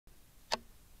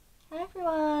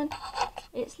everyone,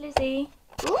 it's Lizzie.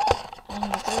 Ooh, and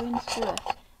you're going through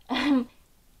it.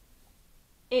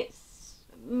 It's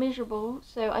miserable,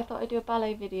 so I thought I'd do a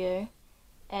ballet video.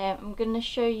 I'm going to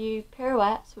show you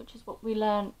pirouettes, which is what we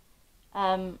learned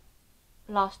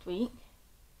last week.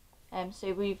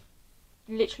 So we've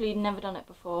literally never done it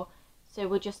before, so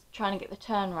we're just trying to get the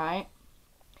turn right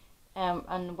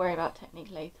and worry about technique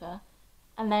later.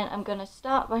 And then I'm going to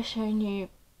start by showing you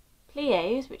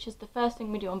plies, which is the first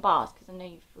thing we do on bars, because I know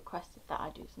you've requested that I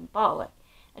do some bar work.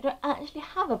 I don't actually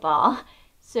have a bar,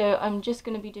 so I'm just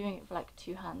going to be doing it for like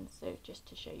two hands, so just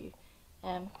to show you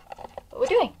what we're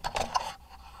doing.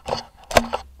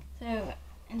 So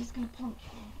I'm just going to punch.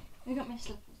 I got my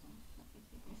slippers on. Let me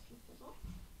take my slippers off.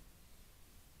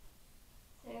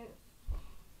 So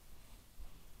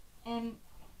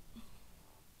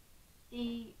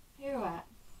the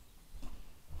pirouettes,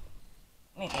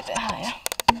 maybe a bit higher.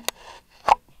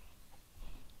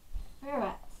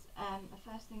 Pirouettes, the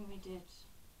first thing we did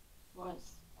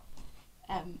was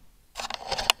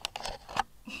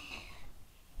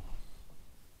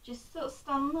just sort of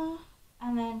stand there,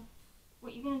 and then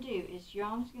what you're going to do is your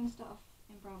arm's going to start off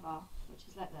in bras, which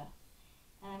is like this,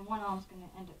 and then one arm's going to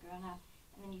end up going out,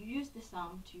 and then you use this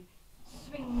arm to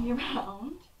swing you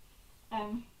around.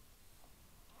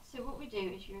 So what we do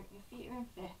is your feet are in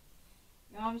fifth,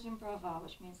 your arms are in bras,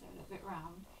 which means they're a little bit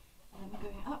round, and then we're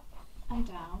going up and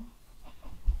down,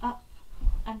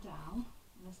 and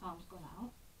this arm's gone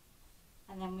out,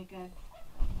 and then we go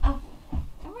up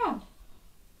and round.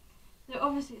 So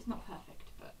obviously it's not perfect,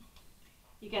 but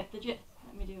you get the gist.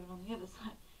 Let me do it on the other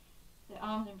side. So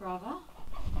arms in brava,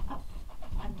 up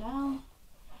and down,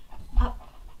 up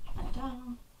and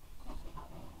down, up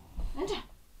and down.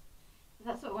 So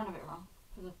that's sort of went a bit wrong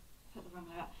because I put the wrong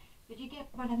way up, but you get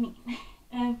what I mean.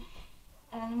 And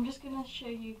I'm just going to show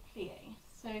you plie.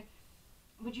 So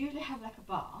we'd usually have like a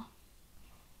bar,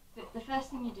 but the first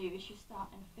thing you do is you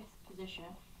start in fifth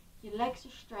position. Your legs are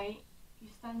straight,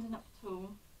 you're standing up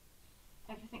tall,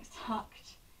 everything's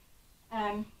tucked.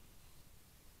 And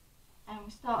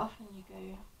we start off and you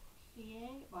go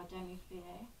plie or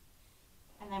demi-plie,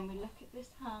 and then we look at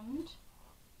this hand,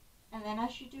 and then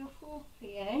as you do a full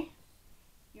plie,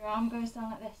 your arm goes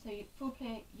down like this, so you full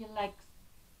plie, your legs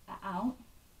are out,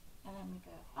 and then we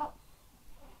go up,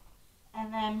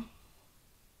 and then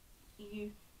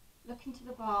you look into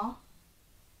the bar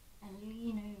and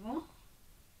lean over,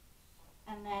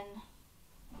 and then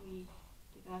we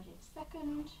divide it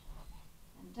second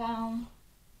and down,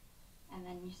 and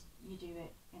then you do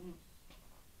it in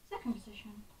second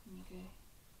position, and you go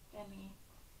demi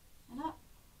and up,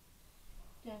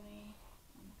 demi,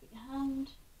 and look at your hand,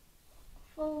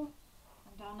 full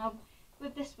and down. Now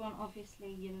with this one,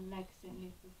 obviously your legs don't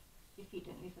leave your feet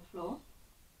don't leave the floor,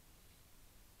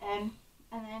 and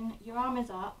then your arm is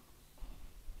up.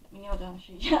 Let me kneel down and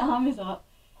show you. Your arm is up.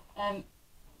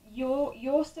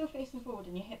 You're still facing forward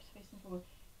and your hips facing forward.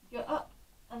 You're up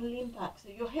and lean back, so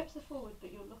your hips are forward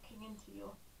but you're looking into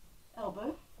your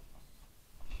elbow,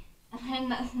 and then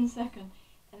that's in second,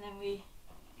 and then we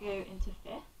go into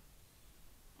fifth,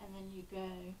 and then you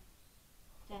go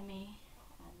demi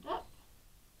and up,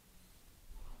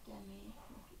 demi,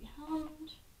 look at your hand,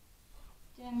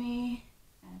 demi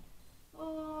and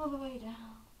all the way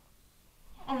down,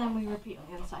 and then we repeat on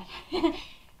the other side.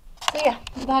 So yeah,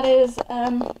 that is a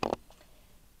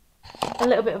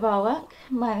little bit of our work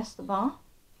minus the bar.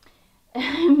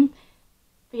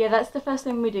 But yeah, that's the first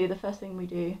thing we do. The first thing we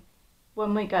do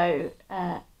when we go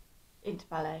into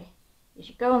ballet is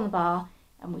you go on the bar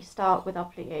and we start with our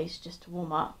plies just to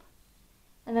warm up,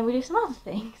 and then we do some other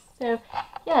things. So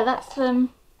yeah, that's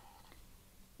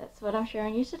what I'm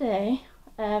showing you today.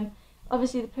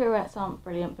 Obviously the pirouettes aren't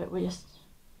brilliant, but we're just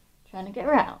trying to get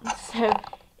around. So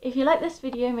if you like this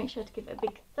video, make sure to give it a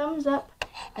big thumbs up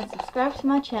and subscribe to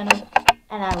my channel,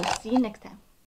 and I will see you next time.